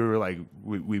 but we were like,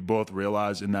 we both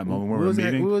realized in that moment when we were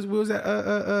meeting. We was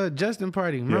at Justin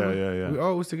party. Remember? Yeah. We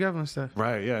always together and stuff.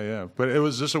 Right, yeah. But it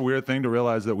was just a weird thing to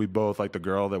realize that we both, like the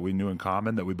girl that we knew in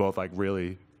common, that we both like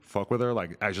really fuck with her,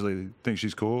 like actually think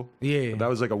she's cool. Yeah. But that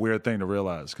was like a weird thing to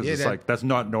realize because it's like, that's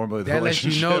not normally the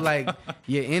relationship. That lets you know like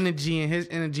your energy and his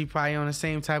energy probably on the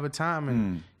same type of time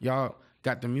and y'all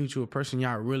got the mutual person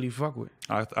y'all really fuck with.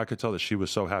 I could tell that she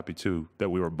was so happy too that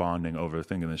we were bonding over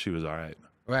thinking that she was all right.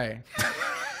 Right.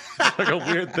 It's like a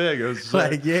weird thing. It was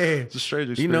like, it's a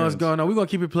strange experience. You know what's going on. We're going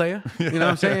to keep it player. You know what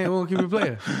I'm saying? We're going to keep it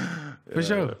player. For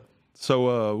sure.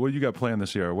 So what do you got planned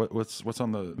this year? What's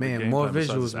on the game more plan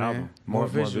visuals, man. Album? More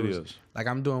videos. Like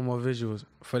I'm doing more visuals.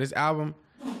 For this album,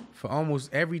 for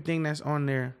almost everything that's on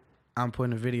there, I'm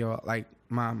putting a video out. Like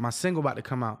my single about to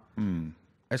come out.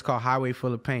 It's called Highway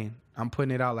Full of Pain. I'm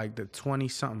putting it out like the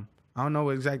 20-something. I don't know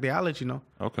exactly. I'll let you know.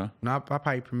 Okay. No, I'll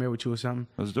probably premiere with you or something.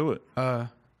 Let's do it.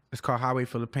 It's called Highway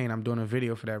Full of Pain. I'm doing a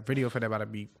video for that. Video for that about to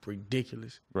be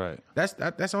ridiculous. Right. That's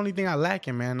the only thing I lack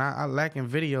in, man. I lack in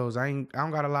videos. I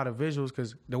don't got a lot of visuals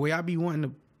because the way I be wanting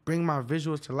to bring my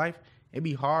visuals to life, it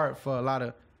be hard for a lot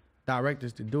of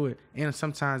directors to do it. And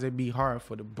sometimes it be hard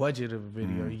for the budget of a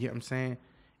video. You get what I'm saying?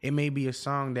 It may be a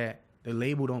song that the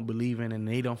label don't believe in and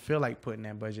they don't feel like putting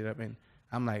that budget up in.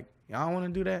 I'm like, y'all want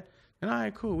to do that? Then all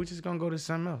right, cool. We just going to go to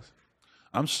something else.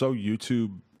 I'm so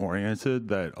YouTube oriented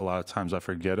that a lot of times I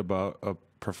forget about a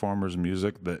performer's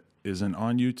music that isn't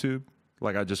on YouTube.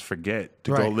 Like I just forget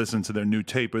to go listen to their new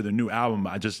tape or their new album.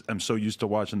 I'm so used to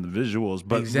watching the visuals.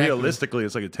 But realistically,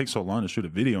 it's like it takes so long to shoot a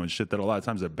video and shit that a lot of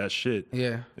times their best shit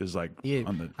is like on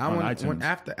iTunes.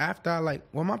 After I like,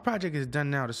 well, my project is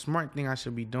done now. The smart thing I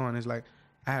should be doing is like,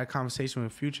 I had a conversation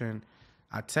with Future and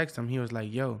I text him. He was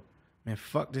like, yo, man,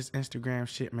 fuck this Instagram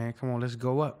shit, man. Come on, let's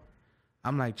go up.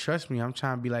 I'm like, trust me, I'm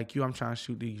trying to be like you. I'm trying to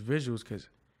shoot these visuals because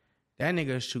that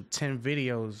nigga shoot 10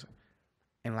 videos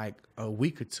in like a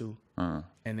week or two.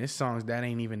 And this song's that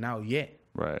ain't even out yet.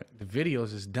 Right. The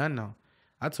videos is done though.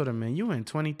 I told him, man, you in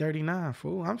 2039,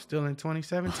 fool. I'm still in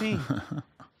 2017.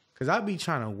 Because I be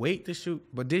trying to wait to shoot.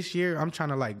 But this year, I'm trying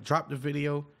to like drop the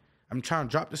video. I'm trying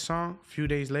to drop the song. A few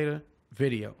days later,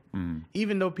 video.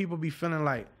 Even though people be feeling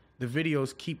like the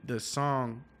videos keep the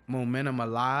song momentum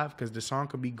alive because the song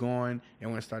could be going and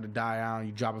when it start to die out,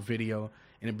 you drop a video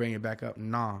and then bring it back up.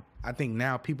 Nah, I think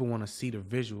now people want to see the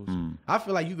visuals. I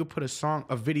feel like you could put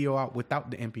a video out without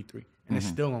the MP3 and it's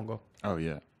still gonna go. Oh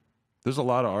yeah, there's a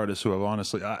lot of artists who have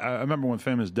honestly. I remember when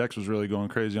Famous Dex was really going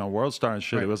crazy on World Star and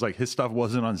shit. Right. It was like his stuff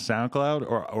wasn't on SoundCloud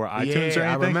or iTunes or anything.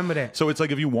 I remember that. So it's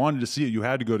like if you wanted to see it, you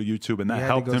had to go to YouTube, and that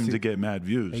helped him to get mad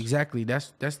views. Exactly. That's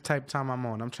the type of time I'm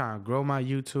on. I'm trying to grow my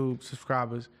YouTube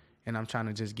subscribers. And I'm trying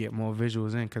to just get more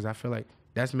visuals in because I feel like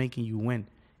that's making you win.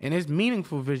 And it's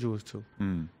meaningful visuals too.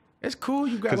 It's cool.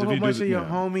 You got a whole bunch of your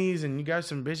homies and you got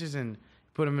some bitches and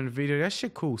put them in the video. That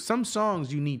shit cool. Some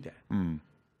songs you need that.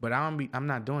 But I'm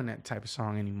not doing that type of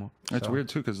song anymore. That's weird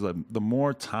too because the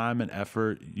more time and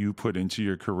effort you put into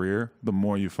your career, the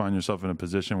more you find yourself in a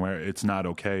position where it's not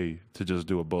okay to just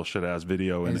do a bullshit ass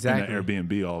video in an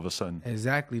Airbnb all of a sudden.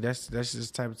 Exactly. That's just the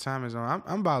type of time it's on.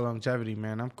 I'm about longevity,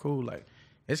 man. I'm cool. Like,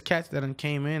 it's cats that done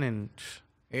came in and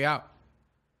they out.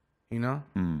 You know?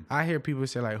 I hear people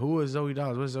say, like, who is Zoey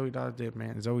Dollaz? What Zoey Dollaz did,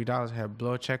 man? Zoey Dollaz had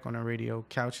Blow a Check on the radio,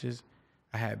 Couches.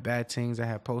 I had Bad Things. I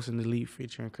had Post and Delete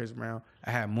featuring Chris Brown.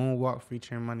 I had Moonwalk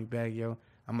featuring Moneybagg Yo.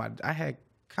 I had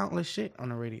countless shit on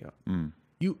the radio.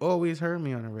 You always heard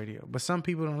me on the radio, but some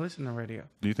people don't listen to radio.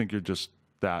 Do you think you're just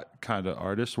that kind of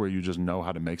artist where you just know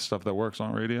how to make stuff that works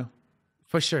on radio?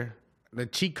 For sure. The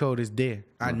cheat code is there.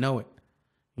 I know it.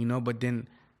 You know, but then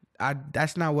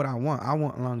that's not what I want. I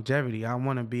want longevity. I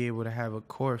want to be able to have a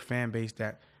core fan base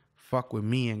that fuck with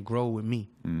me and grow with me.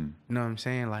 You know what I'm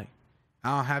saying? Like,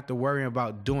 I don't have to worry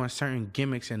about doing certain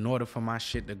gimmicks in order for my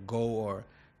shit to go or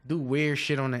do weird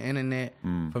shit on the internet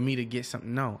for me to get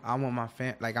something. No, I want my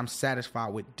fan, like, I'm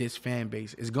satisfied with this fan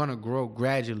base. It's gonna grow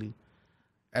gradually.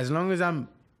 As long as I'm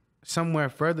somewhere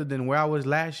further than where I was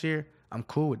last year, I'm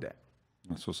cool with that.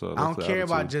 That's what's up. I don't care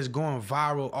about just going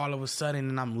viral all of a sudden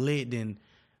and I'm lit. And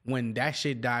when that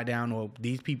shit die down or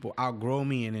these people outgrow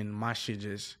me and then my shit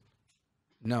just,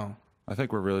 no. I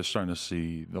think we're really starting to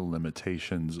see the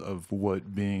limitations of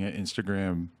what being an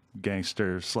Instagram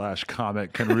gangster /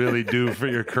 comic can really do for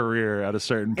your career at a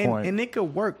certain point. And it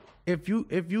could work. If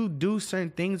you do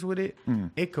certain things with it,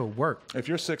 it could work. If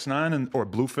you're 6ix9ine or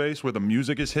Blueface where the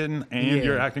music is hidden and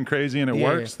you're acting crazy and it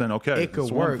works, then okay, it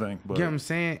could work. One thing, but you know what I'm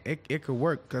saying? It could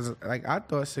work because like I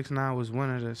thought 6ix9ine was one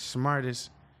of the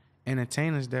smartest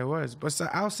entertainers there was. But so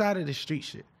outside of the street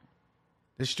shit,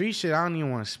 I don't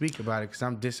even want to speak about it because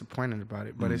I'm disappointed about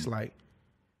it. But it's like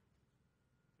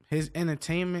his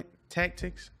entertainment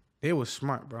tactics, they was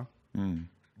smart, bro.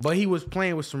 But he was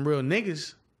playing with some real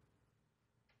niggas.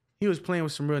 He was playing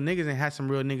with some real niggas and had some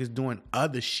real niggas doing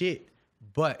other shit.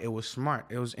 But it was smart.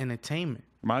 It was entertainment.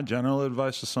 My general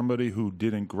advice to somebody who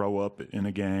didn't grow up in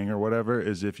a gang or whatever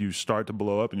is if you start to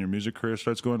blow up and your music career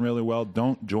starts going really well,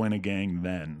 don't join a gang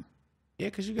then. Yeah,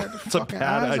 because you got the fucking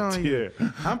eyes on you.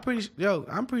 I'm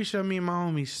pretty sure me and my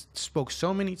homies spoke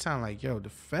so many times like, yo, the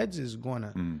feds is going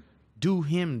to do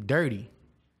him dirty.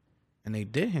 And they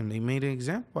did him. They made an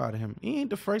example out of him. He ain't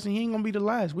the first and he ain't going to be the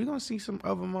last. We going to see some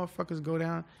other motherfuckers go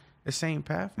down the same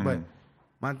path. But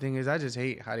my thing is, I just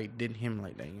hate how they did him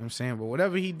like that. You know what I'm saying? But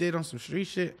whatever he did on some street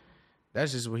shit,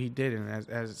 that's just what he did. And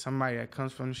as somebody that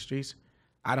comes from the streets,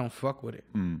 I don't fuck with it.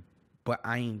 But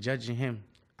I ain't judging him.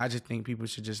 I just think people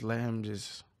should just let him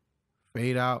just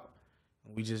fade out.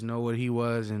 We just know what he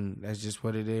was, and that's just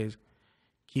what it is.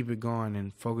 Keep it going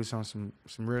and focus on some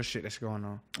real shit that's going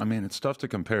on. I mean, it's tough to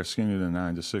compare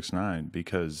Skinnyfromthe9 to 6ix9ine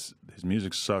because his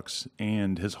music sucks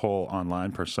and his whole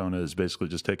online persona is basically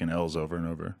just taking L's over and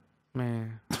over.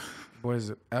 Man, boy's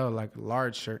an L like a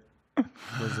large shirt.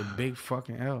 Was a big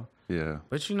fucking L. Yeah.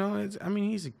 But you know,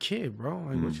 he's a kid, bro.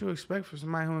 Like, what you expect from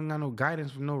somebody who ain't got no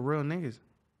guidance from no real niggas?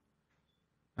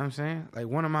 You know what I'm saying? Like,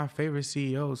 one of my favorite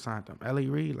CEOs signed him. Ellie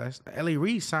Reed. Ellie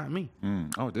Reed signed me.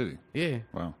 Oh, did he? Yeah.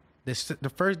 Wow.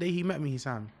 The first day he met me, he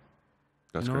signed me.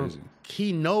 That's crazy.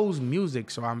 He knows music,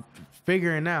 so I'm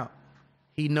figuring out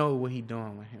he know what he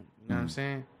doing with him. You know what I'm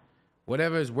saying?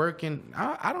 Whatever is working.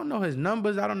 I don't know his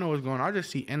numbers. I don't know what's going on. I just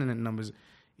see internet numbers.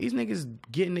 These niggas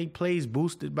getting their plays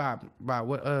boosted by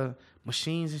what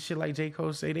machines and shit like J.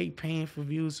 Cole say. They paying for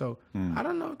views. So I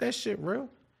don't know if that shit real.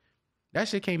 That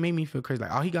shit can't make me feel crazy.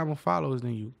 Like, oh, he got more followers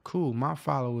than you. Cool. My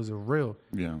followers are real.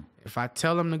 Yeah. If I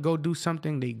tell them to go do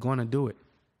something, they gonna do it.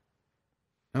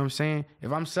 You know what I'm saying?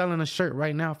 If I'm selling a shirt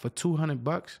right now for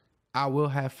 $200, I will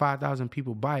have 5,000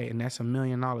 people buy it, and that's $1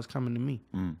 million coming to me.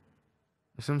 You know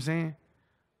what I'm saying?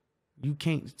 You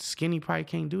can't. Skinny probably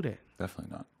can't do that.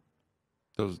 Definitely not.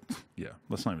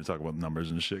 Let's not even talk about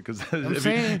numbers and shit. Because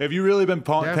if you really been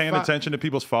paying attention to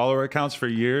people's follower accounts for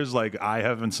years, like I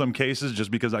have in some cases,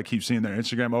 just because I keep seeing their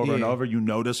Instagram over and over, you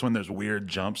notice when there's weird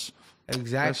jumps.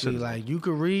 Exactly. Like you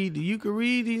could read these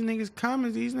niggas'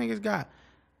 comments. These niggas got,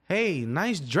 hey,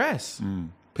 nice dress.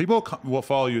 People will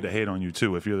follow you to hate on you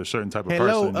too if you're a certain type of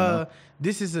person. You know?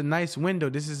 This is a nice window.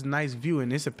 This is a nice view,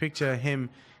 and it's a picture of him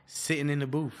sitting in the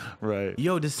booth. Right.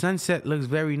 Yo, the sunset looks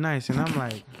very nice, and I'm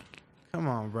like, come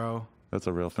on, bro. That's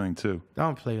a real thing too.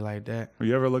 Don't play like that.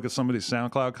 You ever look at somebody's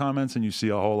SoundCloud comments and you see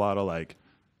a whole lot of like,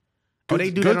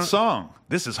 they do good that song.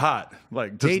 This is hot.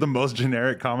 Like just the most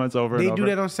generic comments over and over. They do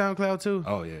that on SoundCloud too?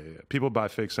 Oh yeah. People buy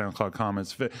fake SoundCloud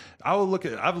comments.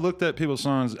 I've looked at people's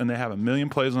songs and they have 1 million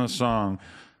plays on a song,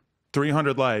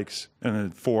 300 likes, and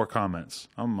then 4 comments.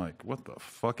 I'm like, what the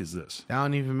fuck is this? That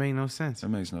don't even make no sense. That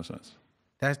makes no sense.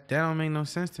 That don't make no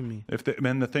sense to me.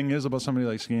 And the thing is about somebody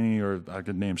like Skinny, or I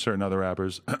could name certain other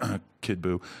rappers, Kid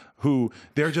Boo, who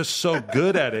they're just so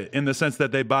good at it in the sense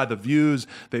that they buy the views,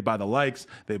 they buy the likes,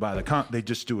 they buy they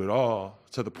just do it all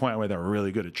to the point where they're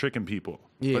really good at tricking people.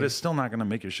 Yeah. But it's still not going to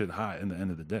make your shit hot in the end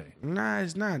of the day. Nah,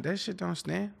 it's not. That shit don't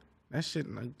stand. That shit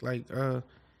like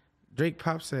Drake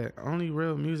Pop said, only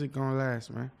real music gonna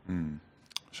last, man.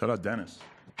 Shout out Dennis.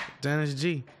 Dennis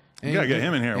G. You gotta get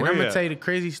him in here. And I'm gonna tell you the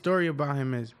crazy story about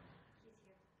him is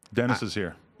Dennis is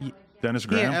here. Dennis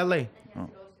Graham. He in LA. Oh.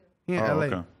 He in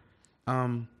LA.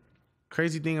 Okay.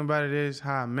 Crazy thing about it is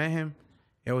how I met him.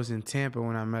 It was in Tampa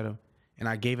when I met him, and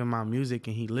I gave him my music,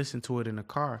 and he listened to it in the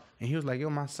car, and he was like, "Yo,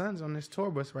 my son's on this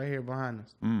tour bus right here behind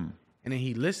us." And then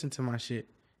he listened to my shit,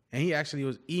 and he actually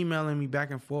was emailing me back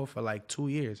and forth for like 2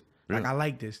 years. Really? Like, I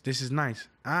like this. This is nice.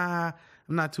 I'm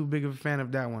not too big of a fan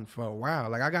of that one for a while.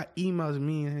 Like, I got emails of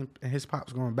me and him and his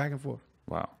pops going back and forth.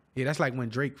 Wow. Yeah, that's like when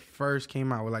Drake first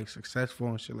came out with like Successful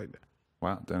and shit like that.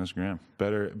 Wow, Dennis Graham.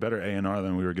 Better A&R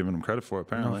than we were giving him credit for,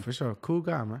 apparently. No, for sure. Cool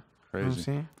guy, man. Crazy. You know what I'm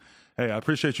saying? Hey, I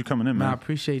appreciate you coming in, man. I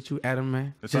appreciate you, Adam,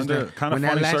 man. It's under kind of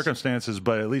funny circumstances,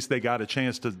 but at least they got a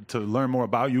chance to learn more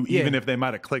about you, even if they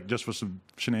might have clicked just for some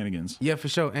shenanigans. Yeah, for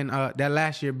sure. And that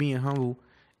last year, Being Humble,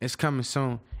 is coming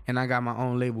soon. And I got my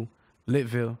own label,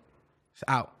 Litville. It's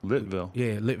out. Litville?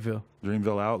 Yeah, Litville.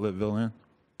 Dreamville out, Litville in?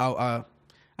 Oh,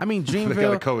 I mean, Dreamville. They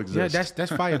gotta coexist. Yeah,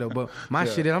 that's fire though. But my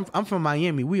shit, I'm from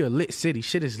Miami. We a lit city.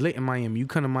 Shit is lit in Miami. You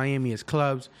come to Miami, it's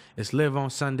clubs, it's live on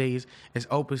Sundays, it's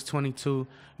Opus 22.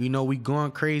 You know, we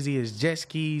going crazy. It's jet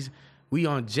skis. We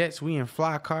on jets. We in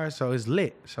fly cars. So it's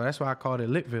lit. So that's why I called it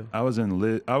Litville. I was in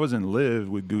Live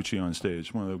with Gucci on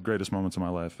stage. One of the greatest moments of my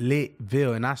life.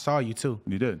 Litville, and I saw you too.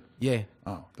 You did? Yeah.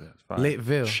 Oh, that's fine.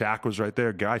 Litville. Shaq was right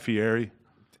there. Guy Fieri.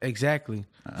 Exactly.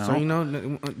 So you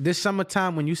know, this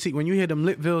summertime when you hear them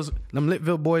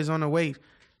Litville boys on the way,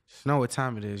 just know what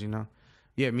time it is. You know.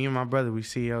 Yeah, me and my brother, we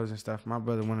CEOs and stuff. My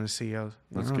brother one of the CEOs.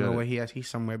 I don't know where he at. He's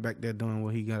somewhere back there doing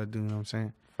what he got to do. You know what I'm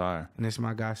saying? Fire. And this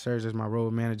my guy Serge, is my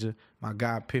road manager. My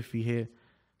guy Piffy here.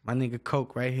 My nigga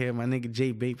Coke right here. My nigga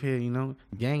J Bape here. You know,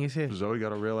 gang is here. Zoey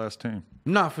got a real ass team.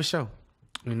 Nah, for sure.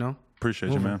 You know.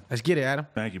 Appreciate you, man. Let's get it, Adam.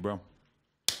 Thank you, bro.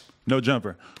 No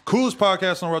Jumper. Coolest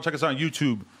podcast in the world. Check us out on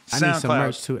YouTube, SoundCloud, I need some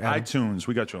merch too, Adam. iTunes.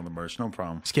 We got you on the merch. No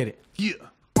problem. Let's get it. Yeah.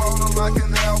 Ballin' like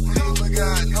an alpha,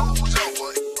 got no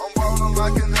joy. I'm ballin'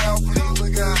 like an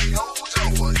alpha, got no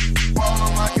joy.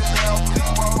 Ballin' like an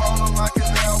alpha.